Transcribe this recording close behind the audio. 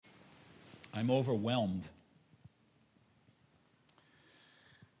I'm overwhelmed.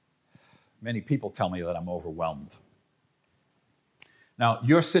 Many people tell me that I'm overwhelmed. Now,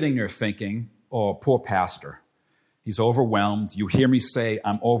 you're sitting there thinking, oh, poor pastor. He's overwhelmed. You hear me say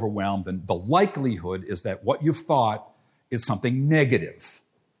I'm overwhelmed, and the likelihood is that what you've thought is something negative.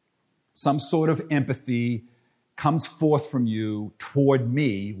 Some sort of empathy comes forth from you toward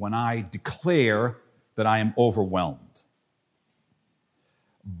me when I declare that I am overwhelmed.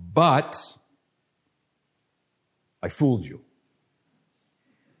 But I fooled you.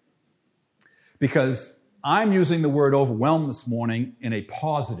 Because I'm using the word overwhelmed this morning in a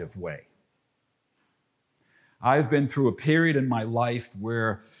positive way. I've been through a period in my life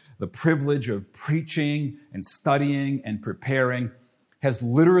where the privilege of preaching and studying and preparing has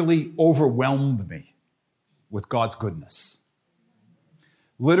literally overwhelmed me with God's goodness.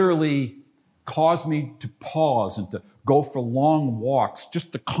 Literally caused me to pause and to go for long walks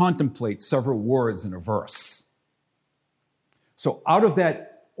just to contemplate several words in a verse. So out of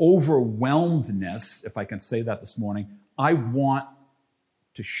that overwhelmedness, if I can say that this morning, I want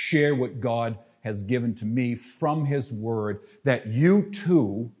to share what God has given to me from His Word, that you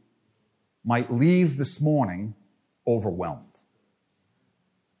too might leave this morning overwhelmed.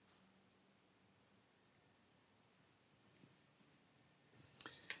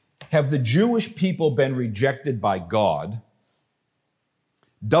 Have the Jewish people been rejected by God?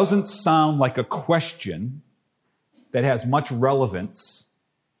 Doesn't sound like a question that has much relevance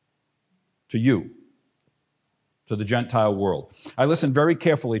to you, to the Gentile world. I listened very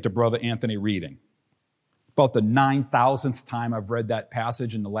carefully to Brother Anthony reading. About the 9,000th time I've read that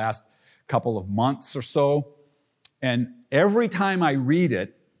passage in the last couple of months or so. And every time I read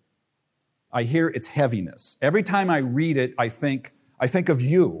it, I hear its heaviness. Every time I read it, I think of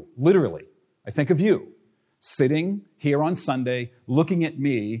you, literally. I think of you, sitting here on Sunday, looking at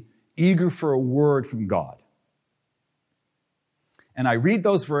me, eager for a word from God. And I read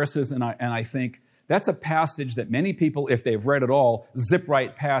those verses and I think, that's a passage that many people, if they've read it all, zip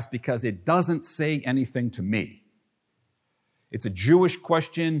right past because it doesn't say anything to me. It's a Jewish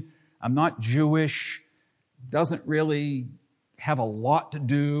question. I'm not Jewish. Doesn't really have a lot to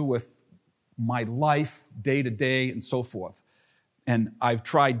do with my life day to day and so forth. And I've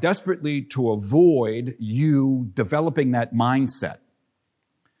tried desperately to avoid you developing that mindset.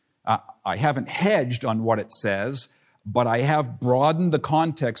 I haven't hedged on what it says, but I have broadened the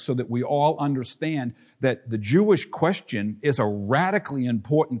context so that we all understand that the Jewish question is a radically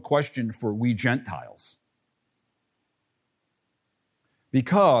important question for we Gentiles.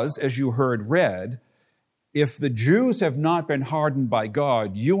 Because, as you heard read, if the Jews have not been hardened by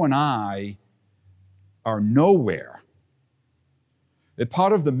God, you and I are nowhere. That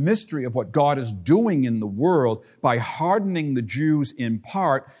part of the mystery of what God is doing in the world by hardening the Jews in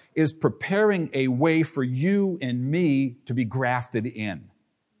part is preparing a way for you and me to be grafted in.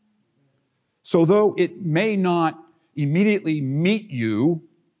 So though it may not immediately meet you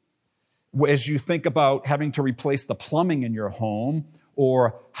as you think about having to replace the plumbing in your home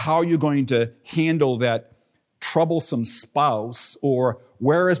or how you're going to handle that troublesome spouse or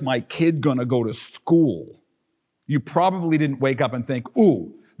where is my kid going to go to school, you probably didn't wake up and think,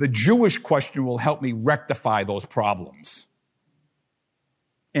 ooh, the Jewish question will help me rectify those problems.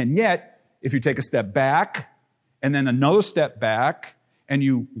 And yet, if you take a step back and then another step back and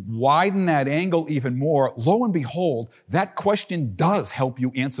you widen that angle even more, lo and behold, that question does help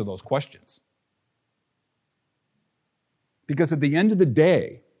you answer those questions. Because at the end of the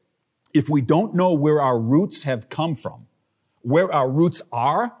day, if we don't know where our roots have come from, where our roots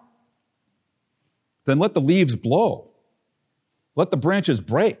are, then let the leaves blow. Let the branches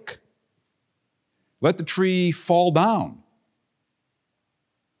break. Let the tree fall down.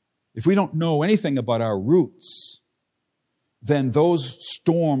 If we don't know anything about our roots, then those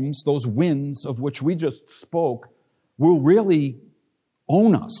storms, those winds of which we just spoke, will really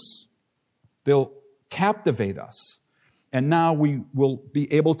own us. They'll captivate us. And now we will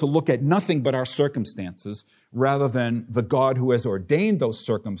be able to look at nothing but our circumstances rather than the God who has ordained those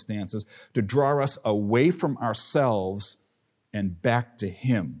circumstances to draw us away from ourselves and back to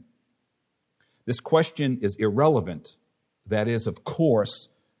Him. This question is irrelevant. That is, of course,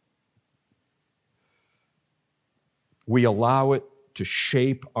 we allow it to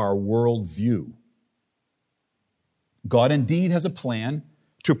shape our worldview. God indeed has a plan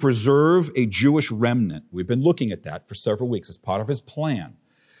to preserve a Jewish remnant. We've been looking at that for several weeks as part of His plan,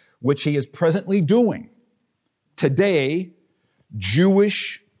 which He is presently doing. Today,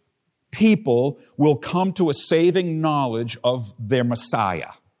 Jewish people will come to a saving knowledge of their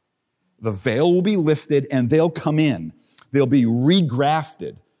Messiah. The veil will be lifted and they'll come in. They'll be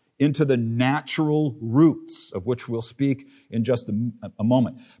regrafted into the natural roots, of which we'll speak in just a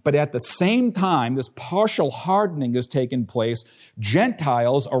moment. But at the same time, this partial hardening is taking place.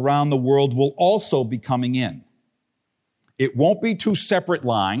 Gentiles around the world will also be coming in. It won't be two separate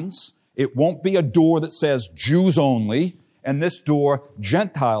lines. It won't be a door that says Jews only, and this door,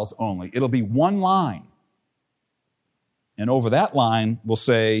 Gentiles only. It'll be one line. And over that line will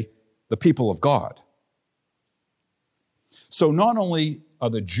say, the people of God. So not only are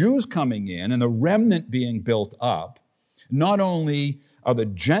the Jews coming in and the remnant being built up, not only are the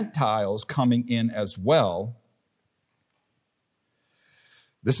Gentiles coming in as well,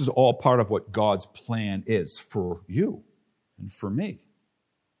 this is all part of what God's plan is for you and for me.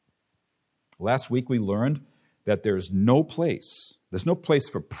 Last week we learned that there's no place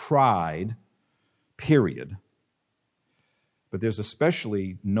for pride, period. But there's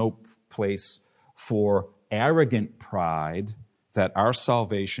especially no place for arrogant pride that our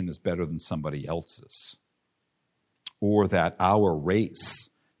salvation is better than somebody else's, or that our race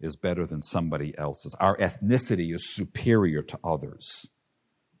is better than somebody else's. Our ethnicity is superior to others.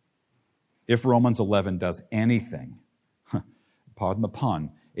 If Romans 11 does anything, pardon the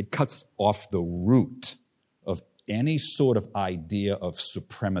pun, it cuts off the root of any sort of idea of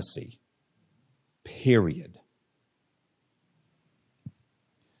supremacy, period.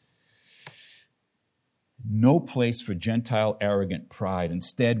 No place for Gentile arrogant pride.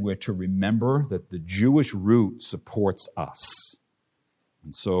 Instead, we're to remember that the Jewish root supports us.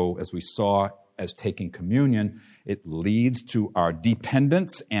 And so, as we saw as taking communion, it leads to our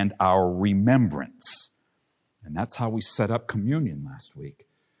dependence and our remembrance. And that's how we set up communion last week.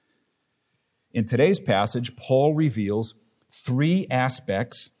 In today's passage, Paul reveals three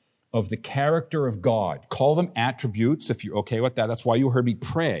aspects of the character of God. Call them attributes, if you're okay with that. That's why you heard me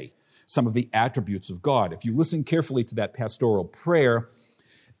pray some of the attributes of God. If you listen carefully to that pastoral prayer,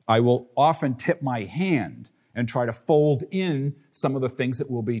 I will often tip my hand and try to fold in some of the things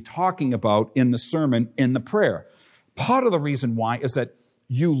that we'll be talking about in the sermon, in the prayer. Part of the reason why is that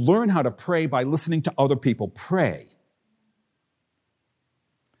you learn how to pray by listening to other people pray.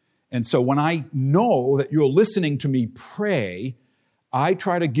 And so when I know that you're listening to me pray, I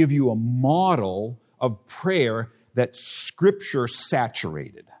try to give you a model of prayer that's Scripture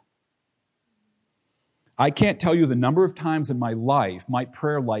saturated. I can't tell you the number of times in my life my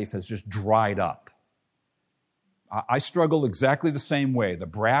prayer life has just dried up. I struggle exactly the same way. The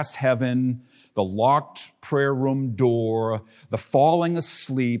brass heaven, the locked prayer room door, the falling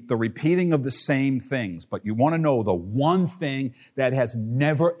asleep, the repeating of the same things. But you want to know the one thing that has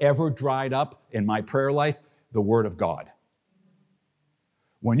never, ever dried up in my prayer life? The Word of God.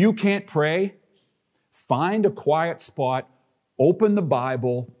 When you can't pray, find a quiet spot, open the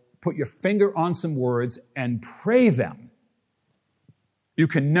Bible, put your finger on some words, and pray them. You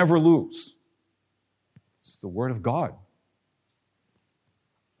can never lose. It's the Word of God.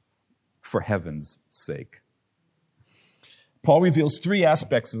 For heaven's sake. Paul reveals three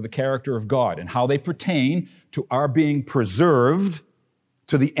aspects of the character of God and how they pertain to our being preserved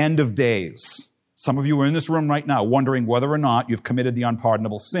to the end of days. Some of you are in this room right now wondering whether or not you've committed the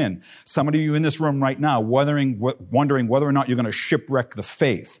unpardonable sin. Some of you in this room right now wondering whether or not you're going to shipwreck the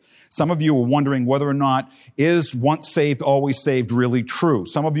faith. Some of you are wondering whether or not is once saved, always saved really true.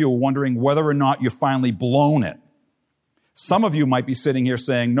 Some of you are wondering whether or not you've finally blown it. Some of you might be sitting here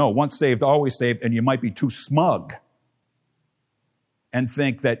saying, no, once saved, always saved, and you might be too smug and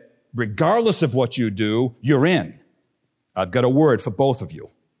think that regardless of what you do, you're in. I've got a word for both of you.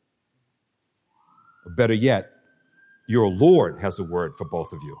 Or better yet, your Lord has a word for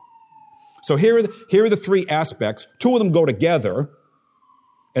both of you. So here are the three aspects. Two of them go together,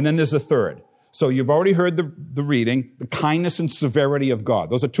 and then there's a third. So you've already heard the reading, the kindness and severity of God.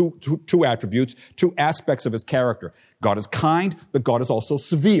 Those are two attributes, two aspects of his character. God is kind, but God is also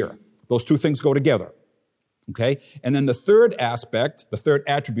severe. Those two things go together. Okay? And then the third aspect, the third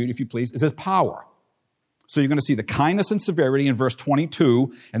attribute, if you please, is his power. So you're going to see the kindness and severity in verse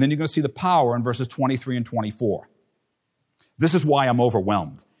 22, and then you're going to see the power in verses 23 and 24. This is why I'm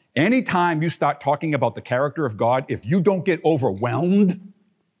overwhelmed. Anytime you start talking about the character of God, if you don't get overwhelmed,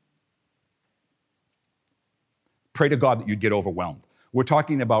 pray to God that you'd get overwhelmed. We're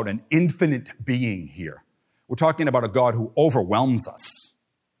talking about an infinite being here. We're talking about a God who overwhelms us.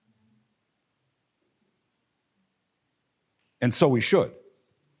 And so we should,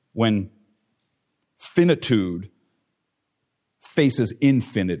 when finitude faces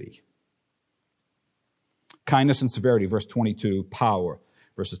infinity. Kindness and severity, verse 22, power,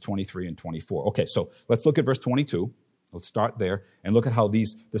 verses 23 and 24. Okay, so let's look at verse 22. Let's start there and look at how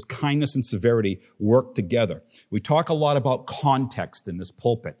this kindness and severity work together. We talk a lot about context in this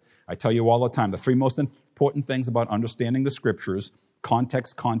pulpit. I tell you all the time, the three most important things about understanding the Scriptures: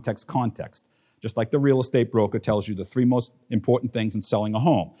 context, context, context. Just like the real estate broker tells you the three most important things in selling a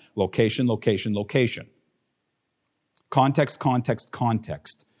home: location, location, location. Context, context,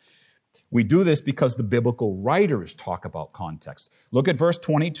 context. We do this because the biblical writers talk about context. Look at verse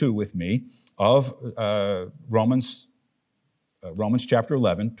 22 with me of Romans chapter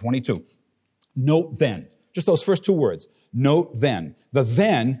 11, 22. Note then, just those first two words, note then. The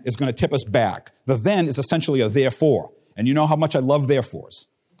then is going to tip us back. The then is essentially a therefore. And you know how much I love therefores.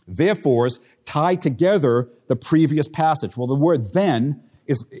 Therefores tie together the previous passage. Well, the word then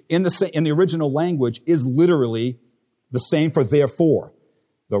is in the original language is literally the same for therefore.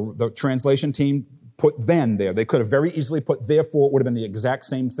 The translation team put then there. They could have very easily put therefore. It would have been the exact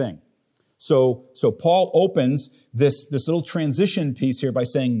same thing. So Paul opens this little transition piece here by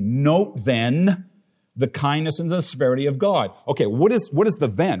saying, note then the kindness and the severity of God. Okay, what is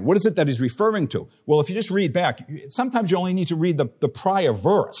the then? What is it that he's referring to? Well, if you just read back, sometimes you only need to read the prior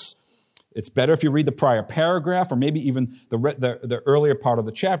verse. It's better if you read the prior paragraph or maybe even the earlier part of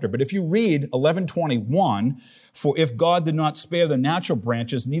the chapter. But if you read 11:21, for if God did not spare the natural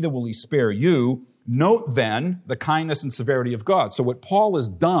branches, neither will he spare you. Note then the kindness and severity of God. So what Paul has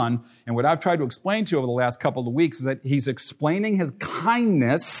done, and what I've tried to explain to you over the last couple of weeks, is that he's explaining his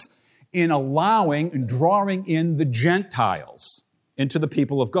kindness in allowing and drawing in the Gentiles into the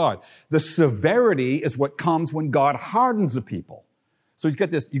people of God. The severity is what comes when God hardens the people. So you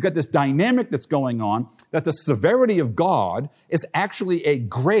got this dynamic that's going on, that the severity of God is actually a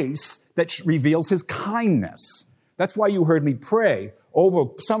grace that reveals his kindness. That's why you heard me pray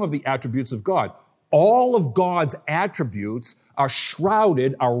over some of the attributes of God. All of God's attributes are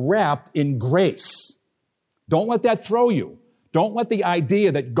shrouded, are wrapped in grace. Don't let that throw you. Don't let the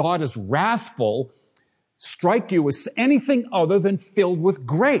idea that God is wrathful strike you as anything other than filled with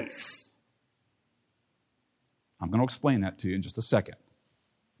grace. I'm going to explain that to you in just a second.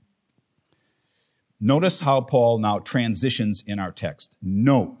 Notice how Paul now transitions in our text.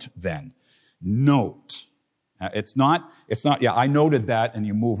 Note then. Note. It's not, yeah, I noted that and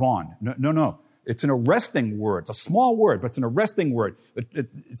you move on. No. It's an arresting word. It's a small word, but it's an arresting word.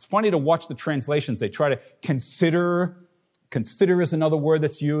 It's funny to watch the translations. They try to consider. Consider is another word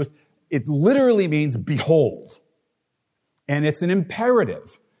that's used. It literally means behold. And it's an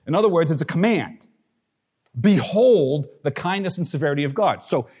imperative. In other words, it's a command. Behold the kindness and severity of God.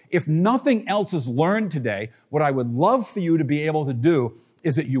 So if nothing else is learned today, what I would love for you to be able to do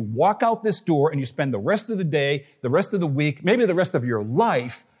is that you walk out this door and you spend the rest of the day, the rest of the week, maybe the rest of your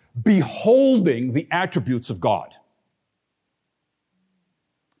life, beholding the attributes of God.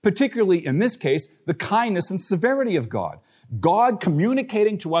 Particularly in this case, the kindness and severity of God. God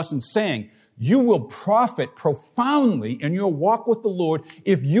communicating to us and saying, you will profit profoundly in your walk with the Lord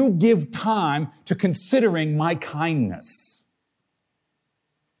if you give time to considering my kindness.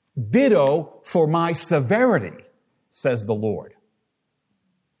 Ditto for my severity, says the Lord.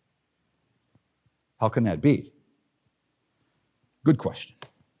 How can that be? Good question.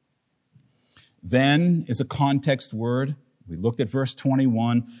 Then is a context word. We looked at verse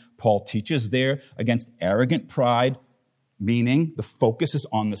 21. Paul teaches there against arrogant pride, meaning the focus is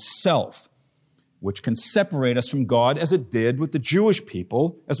on the self, which can separate us from God as it did with the Jewish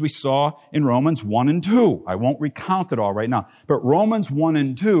people, as we saw in Romans 1 and 2. I won't recount it all right now, but Romans 1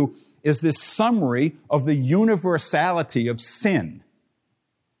 and 2 is this summary of the universality of sin.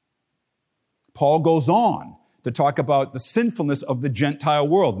 Paul goes on to talk about the sinfulness of the Gentile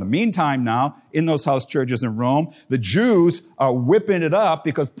world. In the meantime now, in those house churches in Rome, the Jews are whipping it up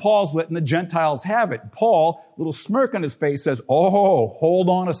because Paul's letting the Gentiles have it. Paul, a little smirk on his face, says, oh,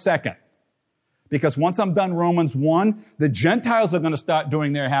 hold on a second. Because once I'm done Romans 1, the Gentiles are going to start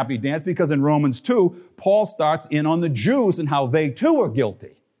doing their happy dance, because in Romans 2, Paul starts in on the Jews and how they too are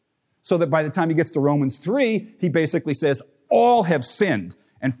guilty. So that by the time he gets to Romans 3, he basically says, all have sinned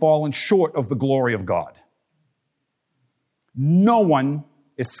and fallen short of the glory of God. No one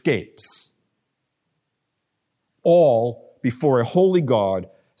escapes. All before a holy God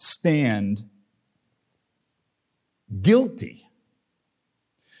stand guilty.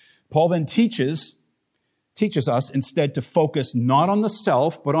 Paul then teaches us instead to focus not on the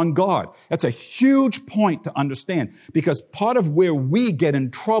self, but on God. That's a huge point to understand, because part of where we get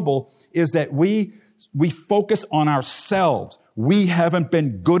in trouble is that we focus on ourselves. We haven't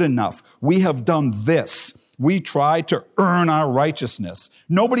been good enough. We have done this. we try to earn our righteousness.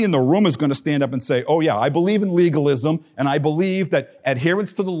 Nobody in the room is going to stand up and say, oh yeah, I believe in legalism, and I believe that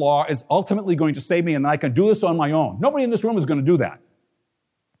adherence to the law is ultimately going to save me, and I can do this on my own. Nobody in this room is going to do that.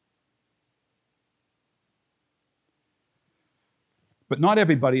 But not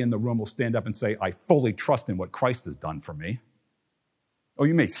everybody in the room will stand up and say, I fully trust in what Christ has done for me. Oh,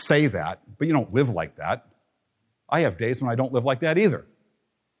 you may say that, but you don't live like that. I have days when I don't live like that either.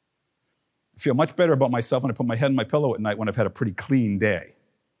 I feel much better about myself when I put my head on my pillow at night when I've had a pretty clean day.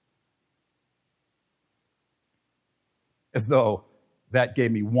 As though that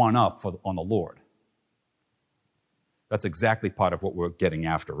gave me one up on the Lord. That's exactly part of what we're getting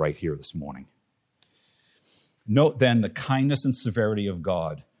after right here this morning. Note then the kindness and severity of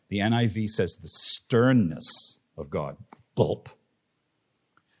God. The NIV says the sternness of God. Gulp.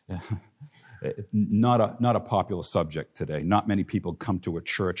 Not a popular subject today. Not many people come to a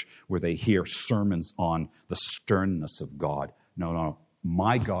church where they hear sermons on the sternness of God. No.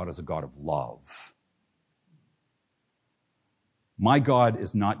 My God is a God of love. My God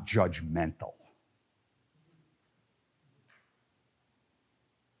is not judgmental.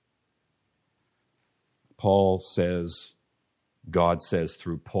 Paul says, God says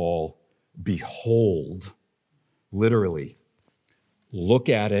through Paul, behold, literally, look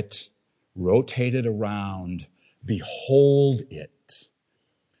at it, rotate it around, behold it,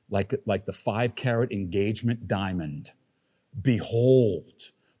 like the 5-carat engagement diamond.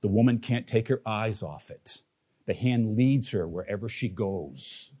 Behold, the woman can't take her eyes off it. The hand leads her wherever she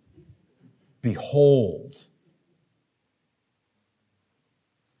goes. Behold.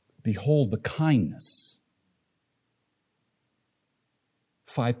 Behold the kindness.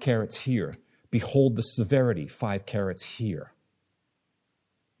 5 carats here. Behold the severity, 5 carats here.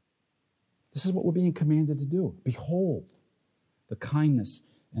 This is what we're being commanded to do. Behold the kindness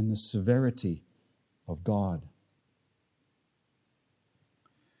and the severity of God.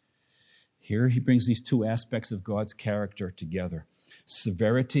 Here he brings these two aspects of God's character together.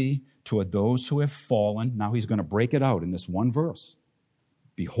 Severity toward those who have fallen. Now he's going to break it out in this one verse.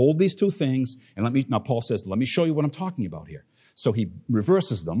 Behold these two things, and now Paul says, let me show you what I'm talking about here. So he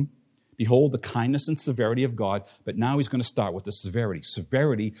reverses them. Behold the kindness and severity of God, but now he's going to start with the severity.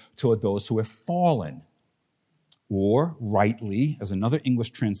 Severity toward those who have fallen. Or, rightly, as another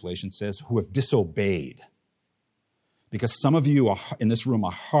English translation says, who have disobeyed. Because some of you in this room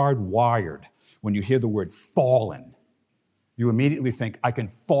are hardwired when you hear the word fallen. You immediately think, I can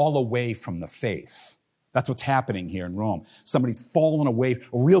fall away from the faith. That's what's happening here in Rome. Somebody's fallen away. A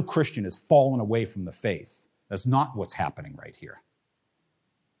real Christian has fallen away from the faith. That's not what's happening right here.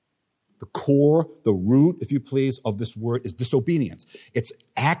 The core, the root, if you please, of this word is disobedience. It's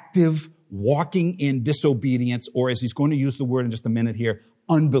active walking in disobedience, or as he's going to use the word in just a minute here,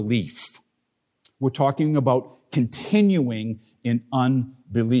 unbelief. We're talking about continuing in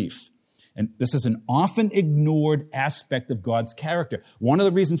unbelief. And this is an often ignored aspect of God's character. One of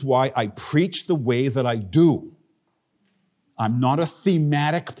the reasons why I preach the way that I do. I'm not a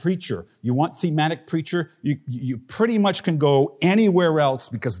thematic preacher. You want thematic preacher? You pretty much can go anywhere else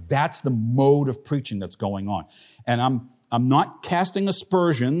because that's the mode of preaching that's going on. And I'm not casting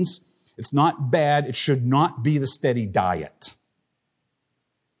aspersions. It's not bad. It should not be the steady diet.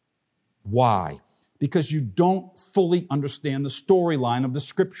 Why? Because you don't fully understand the storyline of the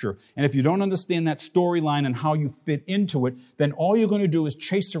Scripture. And if you don't understand that storyline and how you fit into it, then all you're going to do is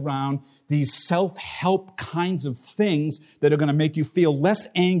chase around these self-help kinds of things that are going to make you feel less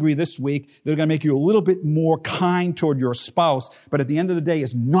angry this week. They're going to make you a little bit more kind toward your spouse. But at the end of the day,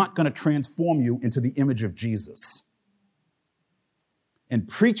 is not going to transform you into the image of Jesus. And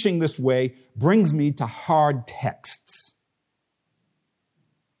preaching this way brings me to hard texts.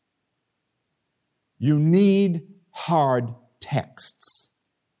 You need hard texts.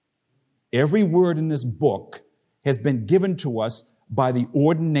 Every word in this book has been given to us by the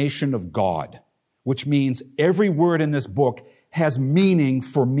ordination of God, which means every word in this book has meaning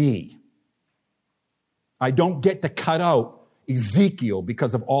for me. I don't get to cut out Ezekiel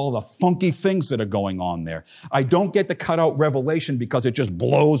because of all the funky things that are going on there. I don't get to cut out Revelation because it just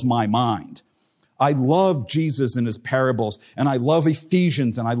blows my mind. I love Jesus and his parables, and I love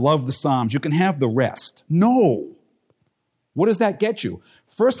Ephesians, and I love the Psalms. You can have the rest. No. What does that get you?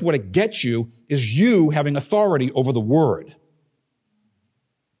 First, what it gets you is you having authority over the word.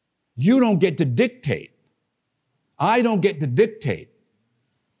 You don't get to dictate. I don't get to dictate.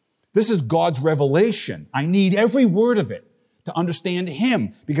 This is God's revelation. I need every word of it to understand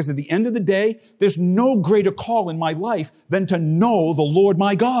him, because at the end of the day, there's no greater call in my life than to know the Lord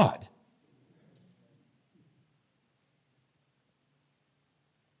my God.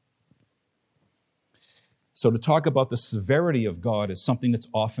 So to talk about the severity of God is something that's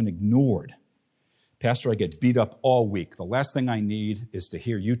often ignored. Pastor, I get beat up all week. The last thing I need is to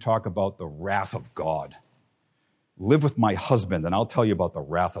hear you talk about the wrath of God. Live with my husband, and I'll tell you about the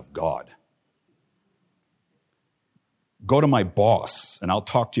wrath of God. Go to my boss, and I'll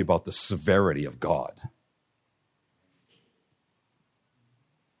talk to you about the severity of God.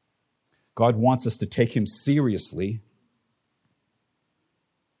 God wants us to take him seriously.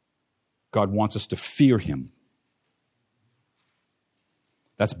 God wants us to fear him.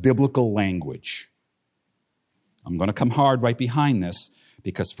 That's biblical language. I'm going to come hard right behind this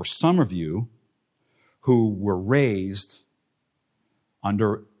because for some of you who were raised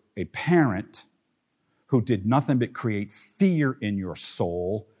under a parent who did nothing but create fear in your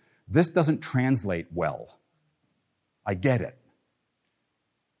soul, this doesn't translate well. I get it.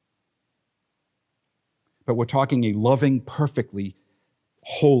 But we're talking a loving, perfectly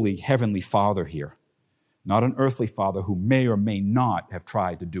holy, heavenly Father here, not an earthly father who may or may not have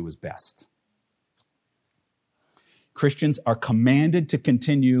tried to do his best. Christians are commanded to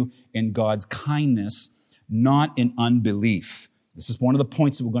continue in God's kindness, not in unbelief. This is one of the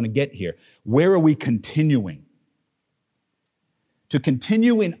points that we're going to get here. Where are we continuing? To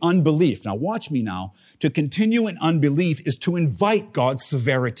continue in unbelief, now watch me now, to continue in unbelief is to invite God's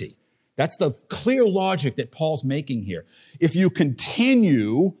severity. That's the clear logic that Paul's making here. If you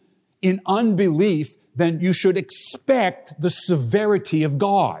continue in unbelief, then you should expect the severity of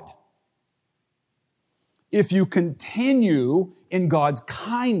God. If you continue in God's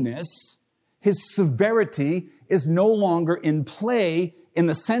kindness, his severity is no longer in play in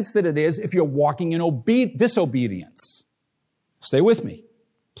the sense that it is if you're walking in disobedience. Stay with me,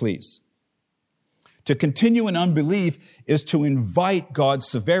 please. To continue in unbelief is to invite God's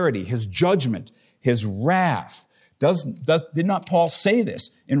severity, his judgment, his wrath. Did not Paul say this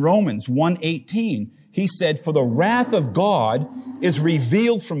in Romans 1:18? He said, "For the wrath of God is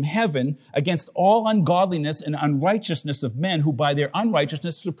revealed from heaven against all ungodliness and unrighteousness of men who by their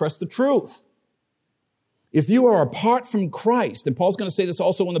unrighteousness suppress the truth." If you are apart from Christ, and Paul's going to say this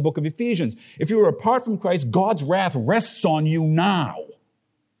also in the book of Ephesians, if you are apart from Christ, God's wrath rests on you now.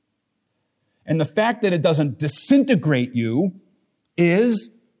 And the fact that it doesn't disintegrate you is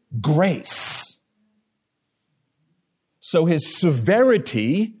grace. So his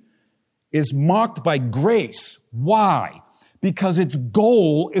severity is marked by grace. Why? Because its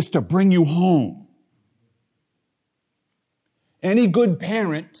goal is to bring you home. Any good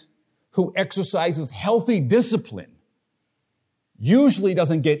parent who exercises healthy discipline usually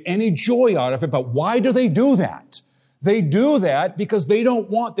doesn't get any joy out of it, but why do they do that? They do that because they don't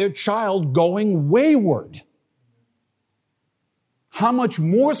want their child going wayward. How much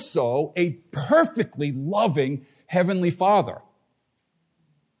more so a perfectly loving Heavenly Father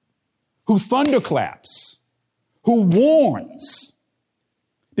who thunderclaps, who warns,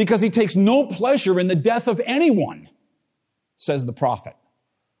 because he takes no pleasure in the death of anyone, says the prophet.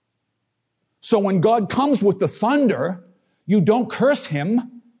 So when God comes with the thunder, you don't curse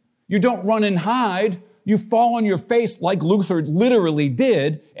him, you don't run and hide, you fall on your face like Luther literally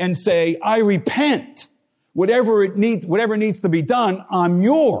did and say, "I repent. Whatever needs to be done, I'm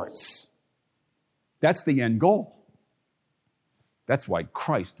yours." That's the end goal. That's why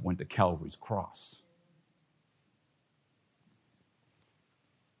Christ went to Calvary's cross.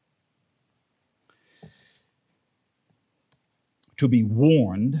 To be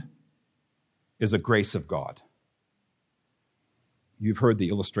warned is a grace of God. You've heard the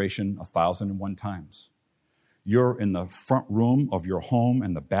illustration 1,001 times. You're in the front room of your home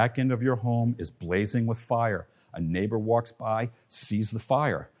and the back end of your home is blazing with fire. A neighbor walks by, sees the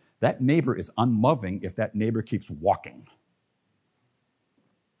fire. That neighbor is unloving if that neighbor keeps walking.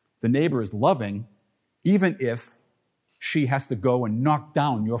 The neighbor is loving even if she has to go and knock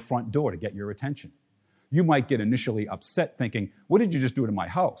down your front door to get your attention. You might get initially upset thinking, "What did you just do to my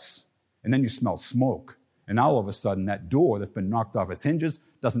house?" And then you smell smoke. And now all of a sudden that door that's been knocked off its hinges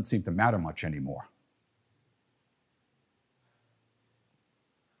doesn't seem to matter much anymore.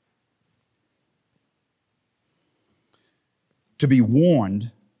 To be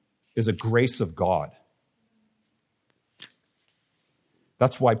warned is a grace of God.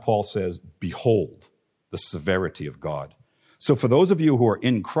 That's why Paul says, "Behold the severity of God." So for those of you who are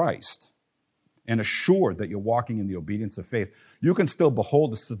in Christ and assured that you're walking in the obedience of faith, you can still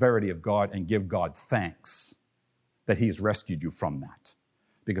behold the severity of God and give God thanks that he has rescued you from that.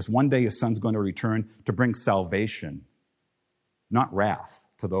 Because one day his son's going to return to bring salvation, not wrath,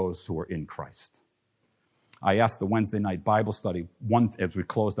 to those who are in Christ. I asked the Wednesday night Bible study, as we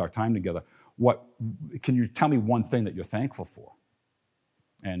closed our time together, can you tell me one thing that you're thankful for?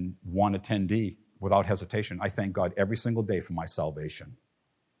 And one attendee without hesitation, I thank God every single day for my salvation.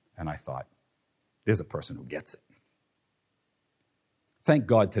 And I thought, there's a person who gets it. Thank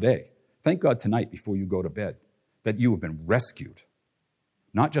God today. Thank God tonight before you go to bed that you have been rescued,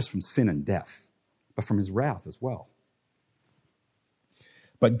 not just from sin and death, but from his wrath as well.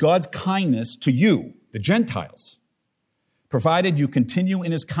 But God's kindness to you, the Gentiles, provided you continue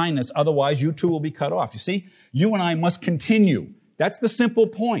in his kindness, otherwise you too will be cut off. You see, you and I must continue. That's the simple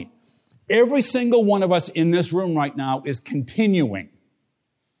point. Every single one of us in this room right now is continuing.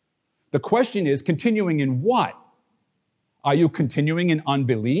 The question is, continuing in what? Are you continuing in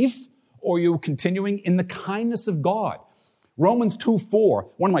unbelief, or are you continuing in the kindness of God? Romans 2:4,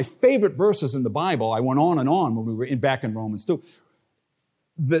 one of my favorite verses in the Bible. I went on and on when we were back in Romans 2.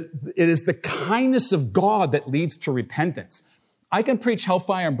 It is the kindness of God that leads to repentance. I can preach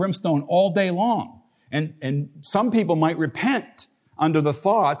hellfire and brimstone all day long, and some people might repent under the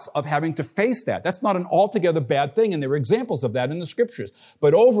thoughts of having to face that. That's not an altogether bad thing, and there are examples of that in the scriptures.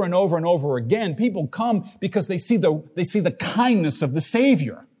 But over and over and over again, people come because they see the kindness of the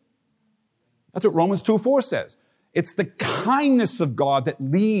Savior. That's what Romans 2:4 says. It's the kindness of God that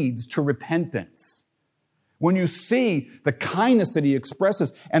leads to repentance. When you see the kindness that he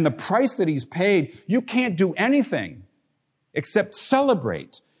expresses and the price that he's paid, you can't do anything except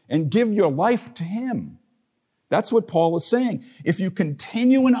celebrate and give your life to him. That's what Paul is saying. If you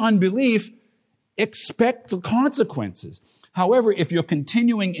continue in unbelief, expect the consequences. However, if you're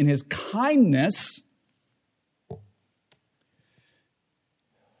continuing in his kindness,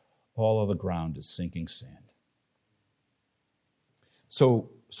 all of the ground is sinking sand.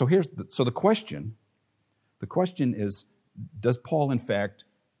 So the question is, does Paul in fact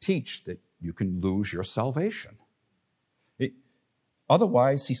teach that you can lose your salvation?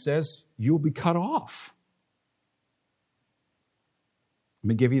 Otherwise, he says, you'll be cut off. Let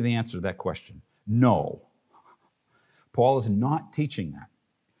me give you the answer to that question. No. Paul is not teaching that.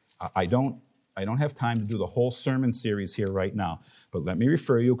 I don't have time to do the whole sermon series here right now, but let me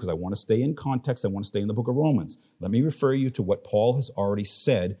refer you, because I want to stay in context, I want to stay in the book of Romans. Let me refer you to what Paul has already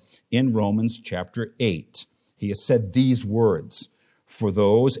said in Romans chapter 8. He has said these words, for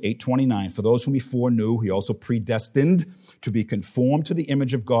those, 8:29, for those whom he foreknew, he also predestined to be conformed to the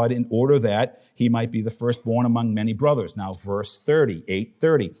image of God in order that he might be the firstborn among many brothers. Now, verse 30,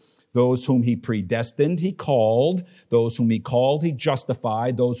 8:30. Those whom he predestined, he called. Those whom he called, he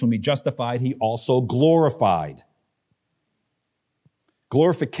justified. Those whom he justified, he also glorified.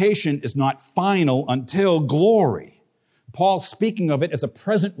 Glorification is not final until glory. Paul's speaking of it as a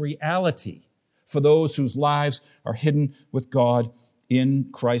present reality for those whose lives are hidden with God in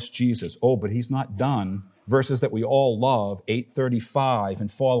Christ Jesus. Oh, but he's not done. Verses that we all love, 8:35 and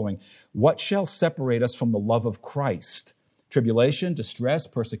following. What shall separate us from the love of Christ? Tribulation, distress,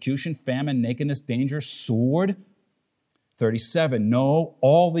 persecution, famine, nakedness, danger, sword. 37, no,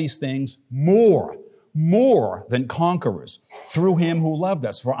 all these things more than conquerors through him who loved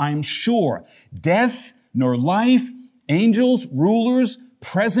us. For I am sure death nor life, angels, rulers,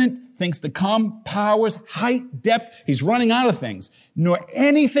 present, things to come, powers, height, depth. He's running out of things. Nor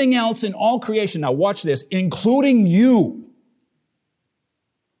anything else in all creation. Now watch this, including you.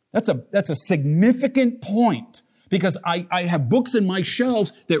 That's a significant point, because I have books in my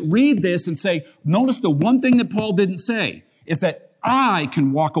shelves that read this and say, notice the one thing that Paul didn't say is that I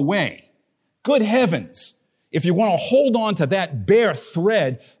can walk away. Good heavens. If you want to hold on to that bare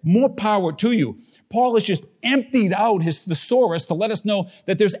thread, more power to you. Paul has just emptied out his thesaurus to let us know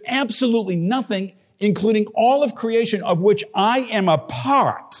that there's absolutely nothing, including all of creation of which I am a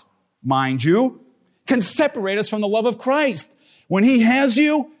part, mind you, can separate us from the love of Christ. When he has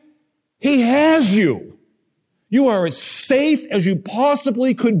you, he has you. You are as safe as you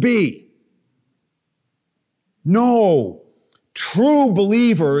possibly could be. No, true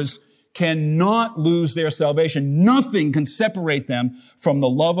believers cannot lose their salvation. Nothing can separate them from the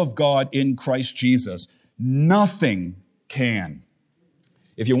love of God in Christ Jesus. Nothing can.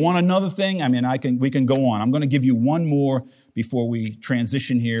 If you want another thing, we can go on. I'm going to give you one more before we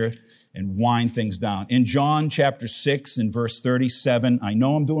transition here and wind things down. In John chapter 6 and verse 37, I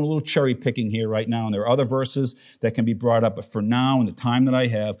know I'm doing a little cherry picking here right now, and there are other verses that can be brought up, but for now, in the time that I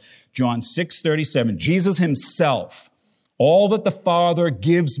have, John 6:37, Jesus himself, all that the Father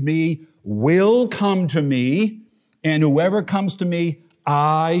gives me will come to me, and whoever comes to me,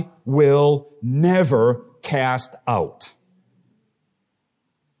 I will never cast out.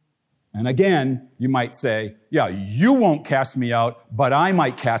 And again, you might say, yeah, you won't cast me out, but I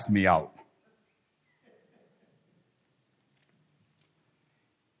might cast me out.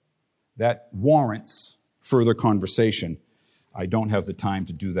 That warrants further conversation. I don't have the time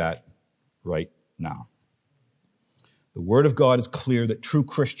to do that right now. The Word of God is clear that true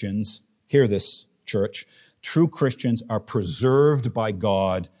Christians, hear this, church, true Christians are preserved by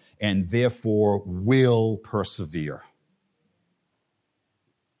God and therefore will persevere.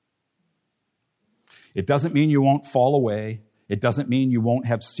 It doesn't mean you won't fall away. It doesn't mean you won't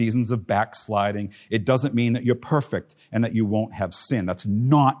have seasons of backsliding. It doesn't mean that you're perfect and that you won't have sin. That's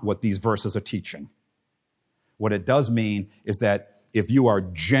not what these verses are teaching. What it does mean is that if you are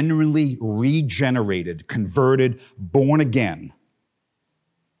genuinely regenerated, converted, born again,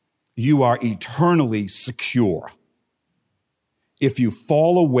 you are eternally secure. If you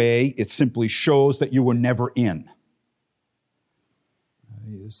fall away, it simply shows that you were never in.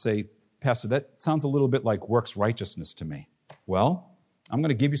 You say, Pastor, that sounds a little bit like works righteousness to me. Well, I'm going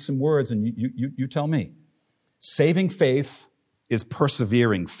to give you some words and you tell me. Saving faith is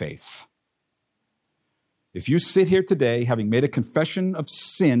persevering faith. If you sit here today having made a confession of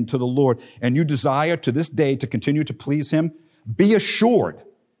sin to the Lord and you desire to this day to continue to please Him, be assured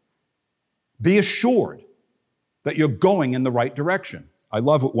that you're going in the right direction. I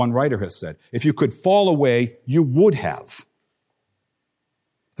love what one writer has said. If you could fall away, you would have.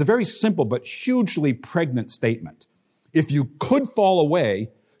 It's a very simple but hugely pregnant statement. If you could fall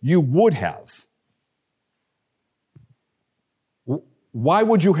away, you would have. Why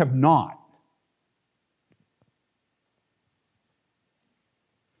would you have not?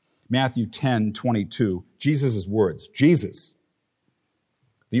 Matthew 10:22, Jesus' words. Jesus,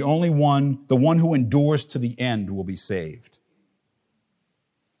 the one who endures to the end will be saved.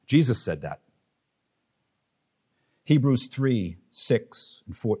 Jesus said that. Hebrews 3:6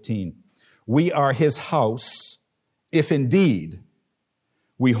 and 14. We are His house if indeed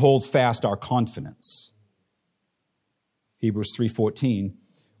we hold fast our confidence. Hebrews 3:14.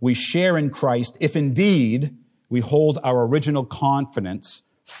 We share in Christ if indeed we hold our original confidence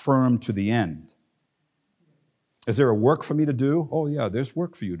firm to the end. Is there a work for me to do? Oh yeah, there's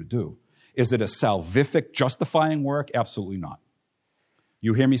work for you to do. Is it a salvific, justifying work? Absolutely not.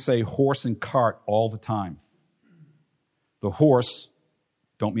 You hear me say horse and cart all the time. The horse,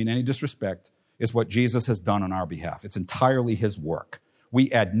 don't mean any disrespect, is what Jesus has done on our behalf. It's entirely His work.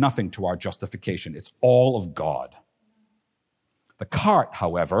 We add nothing to our justification. It's all of God. The cart,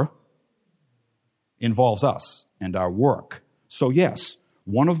 however, involves us and our work. So yes,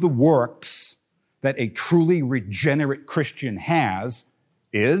 one of the works that a truly regenerate Christian has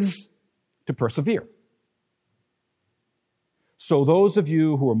is to persevere. So those of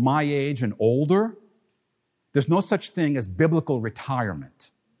you who are my age and older, there's no such thing as biblical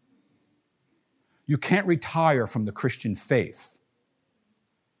retirement. You can't retire from the Christian faith.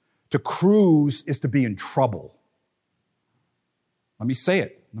 To cruise is to be in trouble. Let me say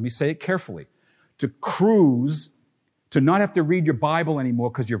it carefully. To cruise, to not have to read your Bible anymore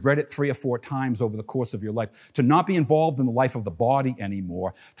because you've read it 3 or 4 times over the course of your life, to not be involved in the life of the body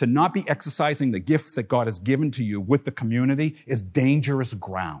anymore, to not be exercising the gifts that God has given to you with the community is dangerous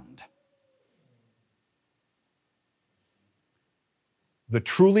ground. The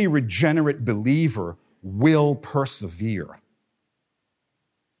truly regenerate believer will persevere,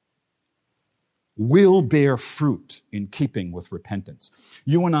 will bear fruit in keeping with repentance.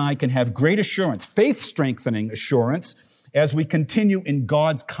 You and I can have great assurance, faith-strengthening assurance, as we continue in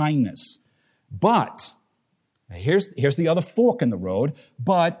God's kindness. But, here's the other fork in the road,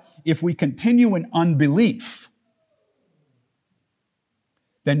 but if we continue in unbelief,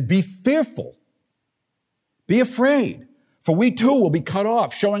 then be fearful, be afraid, for we too will be cut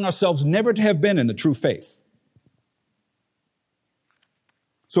off, showing ourselves never to have been in the true faith.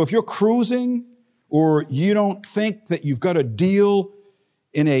 So if you're cruising, or you don't think that you've got to deal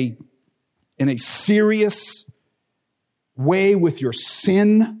in a serious way with your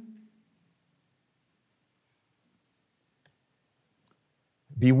sin,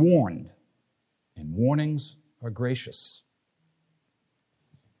 be warned, and warnings are gracious.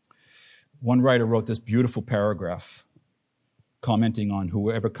 One writer wrote this beautiful paragraph, commenting on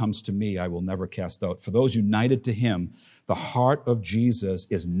whoever comes to me, I will never cast out. For those united to Him, the heart of Jesus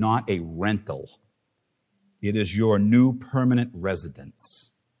is not a rental. It is your new permanent residence.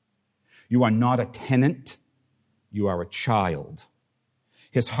 You are not a tenant. You are a child.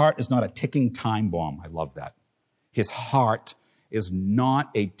 His heart is not a ticking time bomb. I love that. His heart is not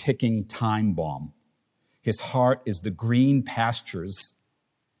a ticking time bomb. His heart is the green pastures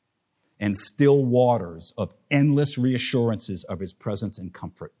and still waters of endless reassurances of His presence and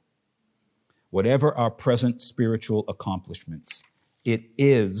comfort. Whatever our present spiritual accomplishments, it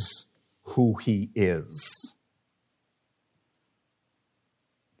is who He is.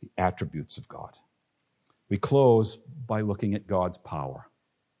 The attributes of God. We close by looking at God's power.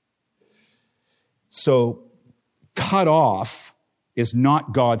 So, cut off is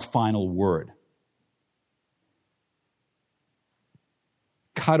not God's final word.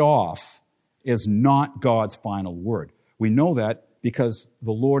 Cut off is not God's final word. We know that because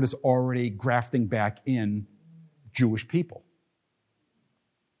the Lord is already grafting back in Jewish people.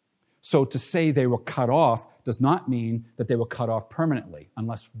 So to say they were cut off does not mean that they were cut off permanently,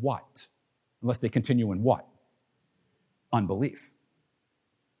 unless what? Unless they continue in what? Unbelief.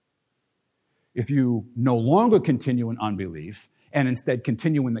 If you no longer continue in unbelief and instead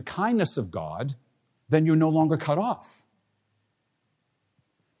continue in the kindness of God, then you're no longer cut off.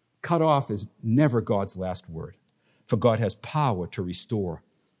 Cut off is never God's last word, for God has power to restore.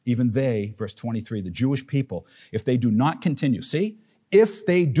 Even they, verse 23, the Jewish people, if they do not continue, see, if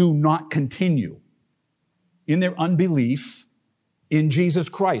they do not continue in their unbelief in Jesus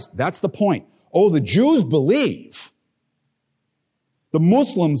Christ, that's the point. Oh, the Jews believe. The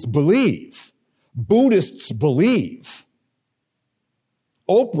Muslims believe. Buddhists believe.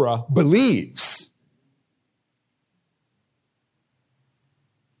 Oprah believes.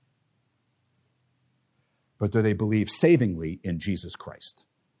 But do they believe savingly in Jesus Christ,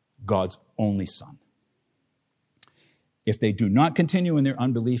 God's only Son? If they do not continue in their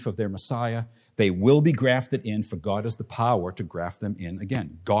unbelief of their Messiah, they will be grafted in, for God has the power to graft them in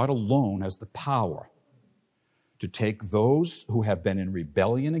again. God alone has the power to take those who have been in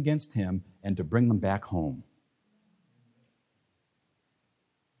rebellion against him and to bring them back home.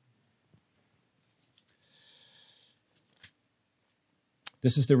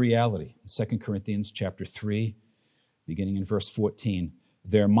 This is the reality. 2 Corinthians chapter 3, beginning in verse 14.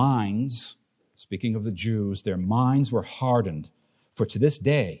 Their minds, speaking of the Jews, their minds were hardened. For to this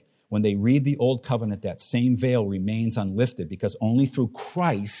day, when they read the Old Covenant, that same veil remains unlifted, because only through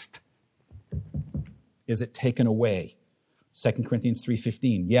Christ is it taken away. 2 Corinthians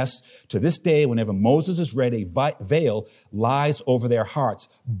 3:15. Yes, to this day, whenever Moses is read, a veil lies over their hearts.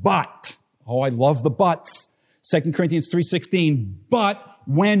 But, oh, I love the buts. 2 Corinthians 3:16. But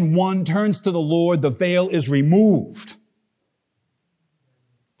when one turns to the Lord, the veil is removed.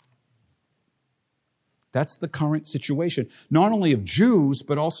 That's the current situation, not only of Jews,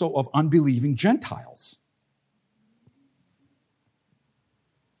 but also of unbelieving Gentiles.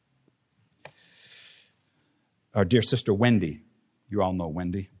 Our dear sister Wendy, you all know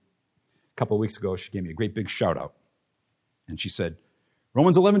Wendy. A couple of weeks ago, she gave me a great big shout out. And she said,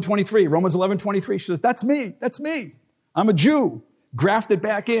 Romans 11:23, Romans 11:23. She says, that's me. I'm a Jew, grafted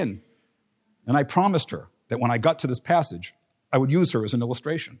back in. And I promised her that when I got to this passage, I would use her as an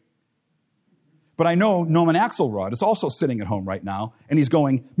illustration. But I know Norman Axelrod is also sitting at home right now, and he's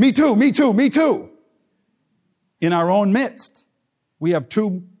going, me too, me too, me too. In our own midst, we have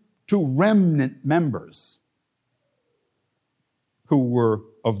two remnant members who were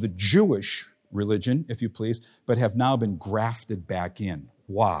of the Jewish religion, if you please, but have now been grafted back in.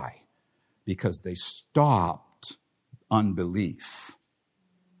 Why? Because they stopped unbelief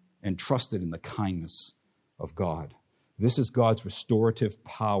and trusted in the kindness of God. This is God's restorative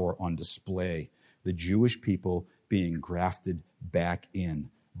power on display. The Jewish people being grafted back in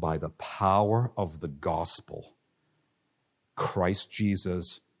by the power of the gospel. Christ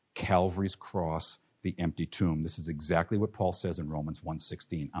Jesus, Calvary's cross, the empty tomb. This is exactly what Paul says in Romans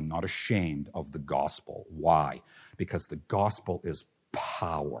 1:16. I'm not ashamed of the gospel. Why? Because the gospel is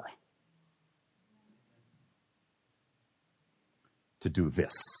power to do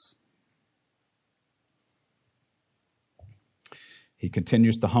this. He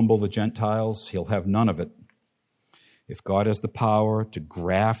continues to humble the Gentiles. He'll have none of it. If God has the power to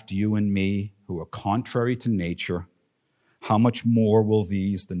graft you and me, who are contrary to nature, how much more will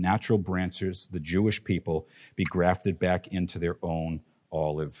these, the natural branches, the Jewish people, be grafted back into their own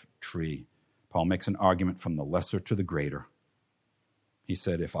olive tree? Paul makes an argument from the lesser to the greater. He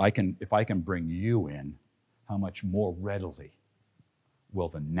said, if I can bring you in, how much more readily will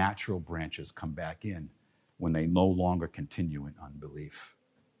the natural branches come back in when they no longer continue in unbelief?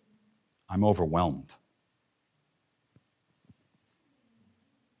 I'm overwhelmed.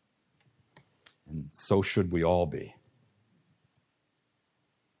 And so should we all be,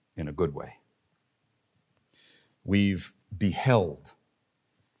 in a good way. We've beheld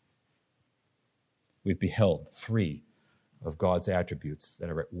three of God's attributes that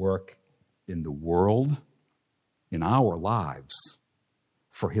are at work in the world, in our lives,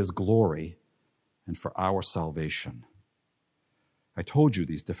 for his glory and for our salvation. I told you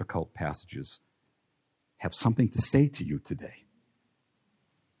these difficult passages have something to say to you today.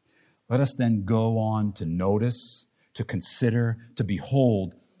 Let us then go on to notice, to consider, to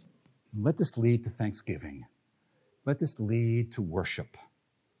behold. Let this lead to thanksgiving. Let this lead to worship.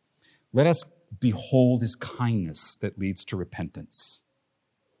 Let us behold his kindness that leads to repentance.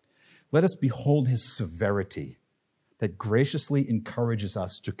 Let us behold his severity that graciously encourages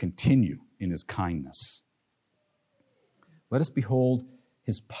us to continue in his kindness. Let us behold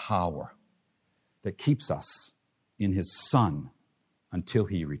his power that keeps us in his Son until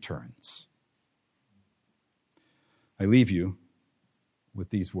he returns. I leave you with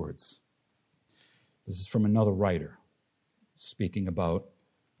these words. This is from another writer speaking about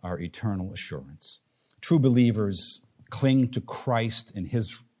our eternal assurance. True believers cling to Christ and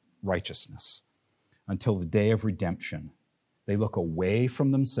his righteousness until the day of redemption. They look away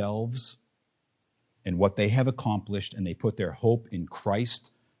from themselves and what they have accomplished, and they put their hope in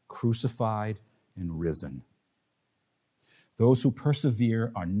Christ, crucified and risen. Those who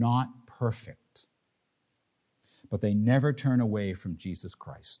persevere are not perfect, but they never turn away from Jesus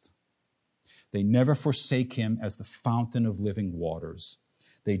Christ. They never forsake him as the fountain of living waters.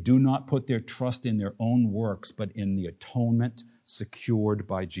 They do not put their trust in their own works, but in the atonement secured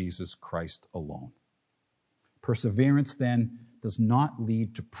by Jesus Christ alone. Perseverance, then, does not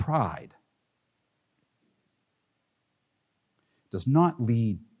lead to pride. Does not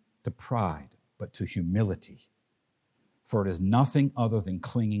lead to pride, but to humility. For it is nothing other than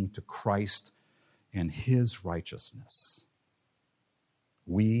clinging to Christ and his righteousness.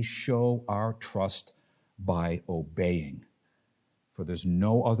 We show our trust by obeying, for there's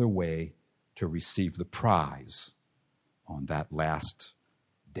no other way to receive the prize on that last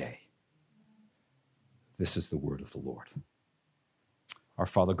day. This is the word of the Lord. Our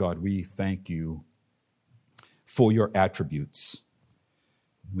Father God, we thank you for your attributes.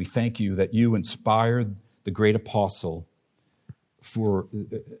 We thank you that you inspired the great apostle for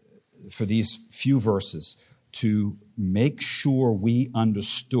these few verses to make sure we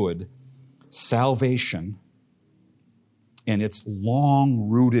understood salvation and its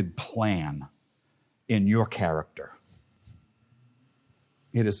long-rooted plan in your character.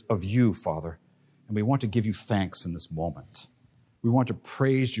 It is of you, Father, and we want to give you thanks in this moment. We want to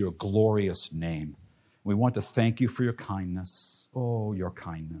praise your glorious name. We want to thank you for your kindness. Oh, your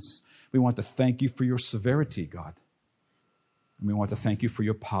kindness. We want to thank you for your severity, God. And we want to thank you for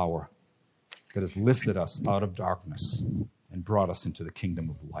your power that has lifted us out of darkness and brought us into the kingdom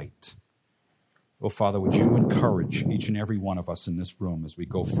of light. Oh, Father, would you encourage each and every one of us in this room as we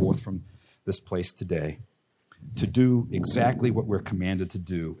go forth from this place today to do exactly what we're commanded to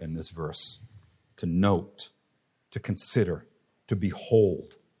do in this verse, to note, to consider, to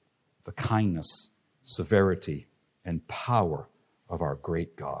behold the kindness, severity, and power of our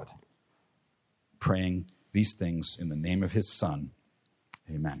great God. Praying these things in the name of his Son.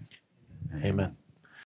 Amen. Amen.